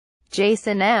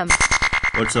Jason M.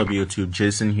 What's up YouTube,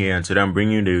 Jason here, and today I'm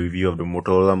bringing you the review of the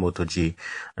Motorola Moto G.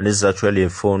 And this is actually a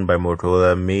phone by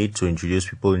Motorola made to introduce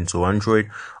people into Android,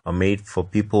 or made for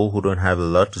people who don't have a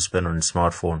lot to spend on a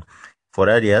smartphone. For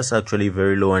that, it has actually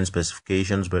very low-end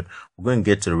specifications, but we're going to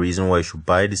get to the reason why you should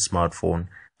buy this smartphone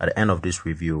at the end of this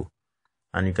review.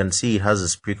 And you can see it has a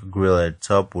speaker grill at the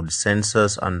top with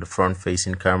sensors and the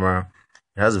front-facing camera.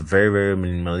 It has a very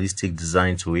minimalistic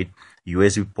design to it.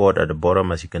 USB port at the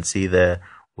bottom, as you can see there,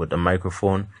 with a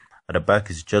microphone. At the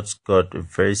back, it's just got a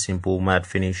very simple matte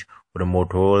finish with a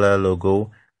Motorola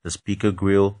logo, the speaker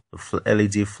grill, the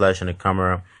LED flash, and the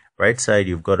camera. Right side,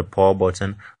 you've got a power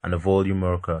button and a volume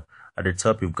rocker. At the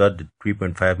top, you've got the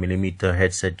 3.5mm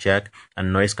headset jack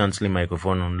and noise cancelling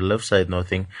microphone. On the left side,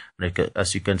 nothing.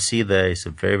 As you can see there, it's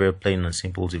a very plain and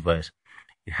simple device.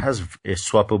 It has a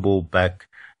swappable back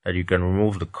that you can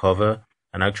remove the cover,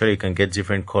 and actually you can get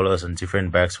different colors and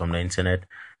different backs from the internet.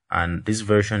 And this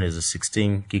version is a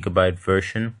 16GB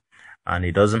version, and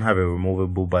it doesn't have a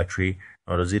removable battery,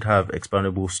 nor does it have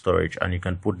expandable storage, and you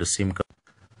can put the SIM card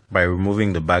by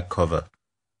removing the back cover.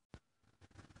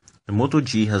 The Moto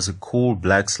G has a cool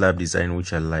black slab design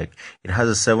which I like. It has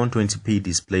a 720p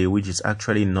display, which is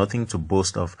actually nothing to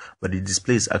boast of, but the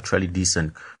display is actually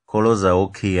decent. Colors are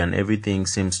okay and everything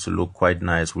seems to look quite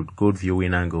nice with good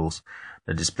viewing angles.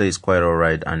 The display is quite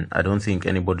alright, and I don't think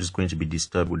anybody is going to be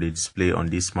disturbed with the display on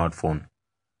this smartphone.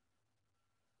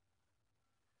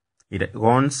 It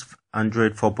runs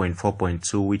Android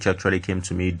 4.4.2, which actually came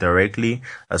to me directly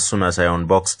as soon as I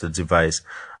unboxed the device.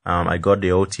 I got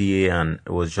the OTA and it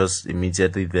was just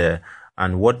immediately there.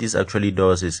 And what this actually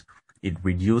does is it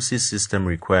reduces system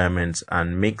requirements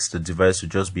and makes the device to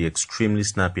just be extremely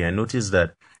snappy. I noticed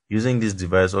that using this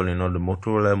device all in all, the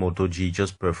Motorola Moto G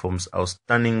just performs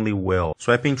outstandingly well.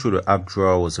 Swiping through the app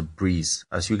drawer was a breeze.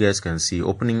 As you guys can see,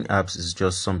 opening apps is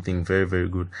just something very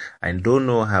good. I don't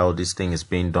know how this thing is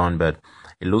being done, but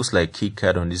it looks like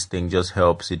KitKat on this thing just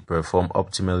helps it perform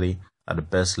optimally at the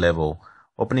best level.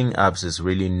 Opening apps is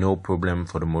really no problem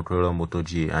for the Motorola Moto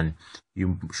G, and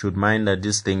you should mind that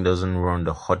this thing doesn't run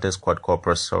the hottest quad-core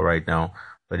processor right now,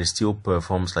 but it still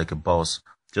performs like a boss,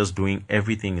 just doing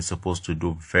everything it's supposed to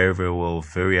do very well,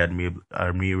 very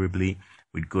admirably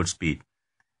with good speed.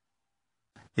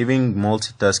 Even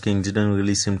multitasking didn't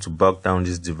really seem to bog down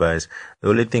this device. The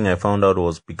only thing I found out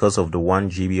was because of the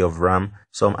 1GB of RAM,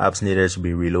 some apps needed to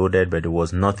be reloaded, but it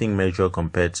was nothing major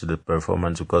compared to the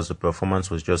performance, because the performance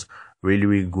was just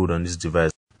really good on this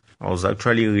device. I was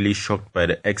actually really shocked by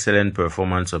the excellent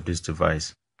performance of this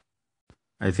device.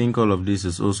 I think all of this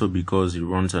is also because it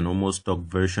runs an almost stock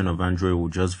version of Android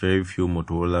with just very few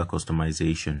Motorola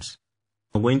customizations.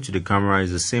 Going to the camera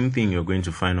is the same thing you're going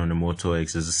to find on the Moto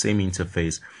X. It's the same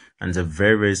interface, and it's a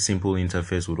very simple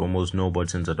interface with almost no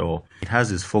buttons at all. It has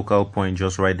this focal point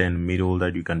just right there in the middle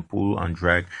that you can pull and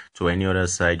drag to any other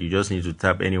side. You just need to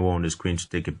tap anywhere on the screen to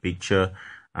take a picture,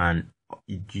 and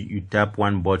you tap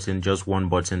one button, just one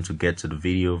button, to get to the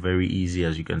video. Very easy.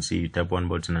 As you can see, you tap one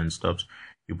button and it stops.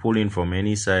 You pull in from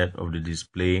any side of the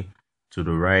display to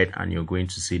the right and you're going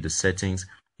to see the settings.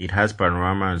 It has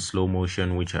panorama and slow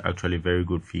motion, which are actually very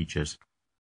good features.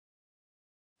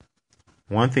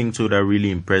 One thing too that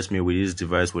really impressed me with this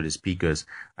device were the speakers.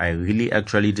 I really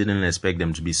actually didn't expect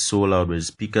them to be so loud, but the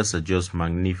speakers are just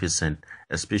magnificent,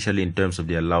 especially in terms of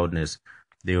their loudness.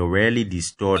 They are rarely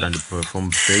distorted and they perform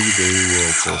very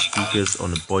well for speakers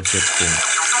on a budget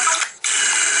phone.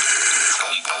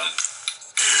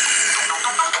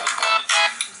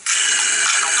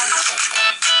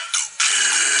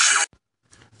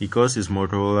 Because it's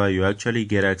Motorola, you actually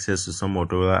get access to some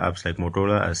Motorola apps like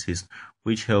Motorola Assist,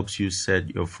 which helps you set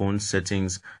your phone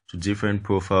settings to different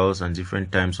profiles and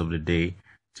different times of the day,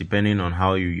 depending on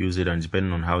how you use it and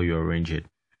depending on how you arrange it.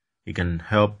 It can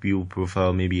help you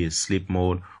profile maybe a sleep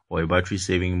mode or a battery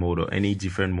saving mode or any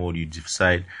different mode you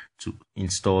decide to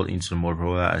install into the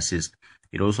Motorola Assist.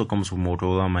 It also comes with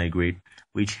Motorola Migrate,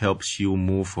 which helps you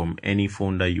move from any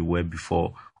phone that you were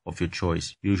before of your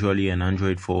choice, usually an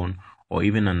Android phone or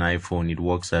even an iPhone. It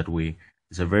works that way.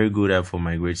 It's a very good app for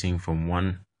migrating from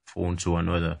one phone to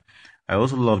another. I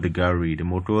also love the gallery. The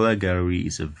Motorola gallery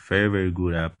is a very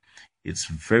good app. It's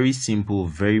very simple,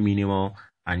 very minimal,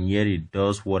 and yet it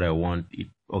does what I want. It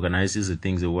organizes the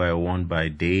things the way I want, by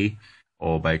day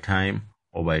or by time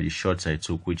or by the shots I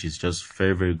took, which is just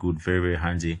very good, very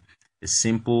handy. A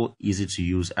simple, easy to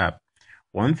use app.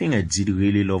 One thing I did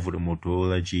really love with the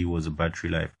Motorola G was the battery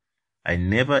life. I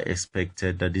never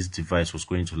expected that this device was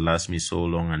going to last me so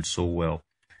long and so well.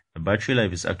 The battery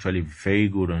life is actually very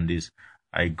good on this.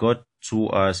 I got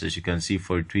 2 hours, as you can see,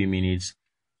 43 minutes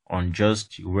on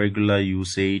just regular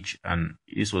usage, and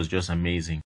this was just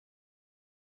amazing.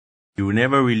 You will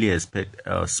never really expect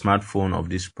a smartphone of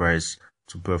this price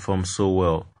to perform so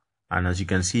well. And as you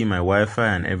can see, my Wi-Fi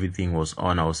and everything was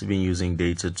on. I was even using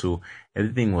data too.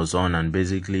 Everything was on, and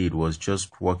basically it was just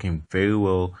working very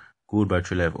well. Good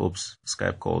battery life. Oops,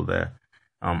 Skype call there.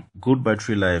 Good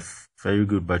battery life, very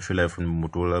good battery life from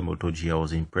Motorola Moto G. I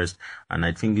was impressed, and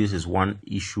I think this is one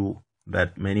issue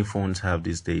that many phones have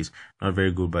these days. Not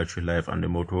very good battery life, and the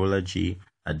Motorola G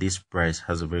at this price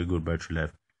has a very good battery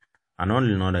life. And all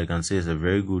in all, I can say it's a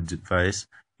very good device.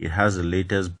 It has the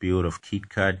latest build of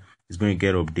KitKat. It's going to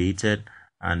get updated,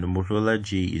 and the Motorola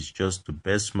G is just the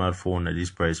best smartphone at this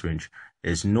price range.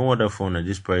 There's no other phone at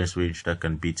this price range that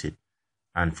can beat it.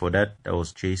 And for that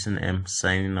was Jason M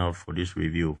signing out for this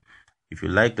review. If you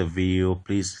like the video,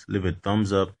 please leave a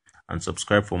thumbs up and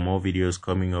subscribe for more videos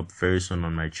coming up very soon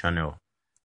on my channel.